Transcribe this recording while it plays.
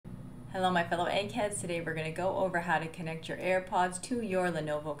Hello my fellow eggheads, today we're going to go over how to connect your AirPods to your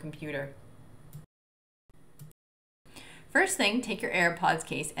Lenovo computer. First thing, take your AirPods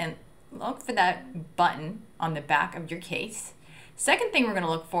case and look for that button on the back of your case. Second thing we're going to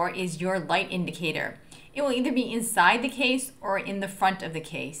look for is your light indicator. It will either be inside the case or in the front of the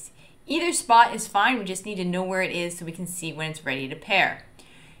case. Either spot is fine, we just need to know where it is so we can see when it's ready to pair.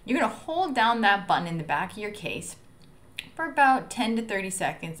 You're going to hold down that button in the back of your case for about 10 to 30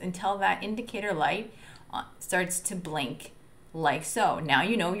 seconds until that indicator light starts to blink like so. Now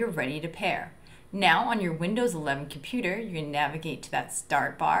you know you're ready to pair. Now on your Windows 11 computer, you're going to navigate to that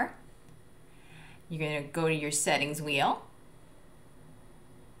start bar. You're going to go to your settings wheel.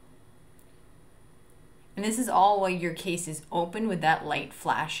 And this is all while your case is open with that light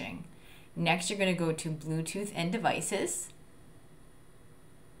flashing. Next, you're going to go to Bluetooth and devices.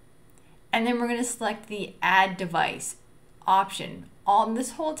 And then we're going to select the add device option. All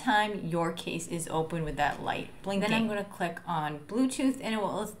this whole time your case is open with that light blinking. Then I'm going to click on Bluetooth and it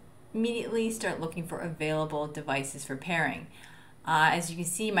will immediately start looking for available devices for pairing. As you can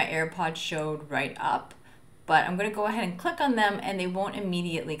see, my AirPods showed right up, but I'm going to go ahead and click on them and they won't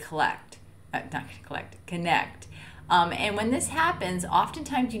immediately connect. And when this happens,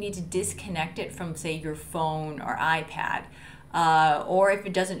 oftentimes you need to disconnect it from, say, your phone or iPad. Or if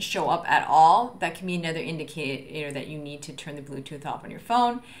it doesn't show up at all, that can be another indicator that you need to turn the Bluetooth off on your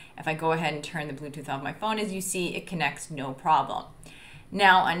phone. If I go ahead and turn the Bluetooth off my phone, as you see, it connects no problem.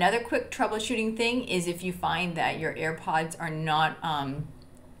 Now, another quick troubleshooting thing is if you find that your AirPods are not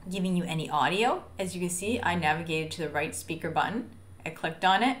giving you any audio. As you can see, I navigated to the right speaker button. I clicked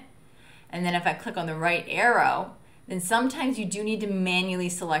on it. And then if I click on the right arrow, then sometimes you do need to manually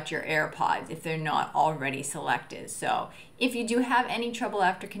select your AirPods if they're not already selected. So if you do have any trouble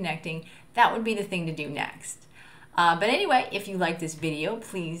after connecting, that would be the thing to do next. But anyway, if you like this video,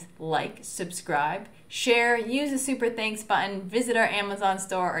 please like, subscribe, share, use the super thanks button, visit our Amazon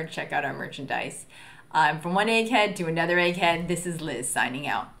store, or check out our merchandise. From one egghead to another egghead, this is Liz signing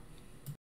out.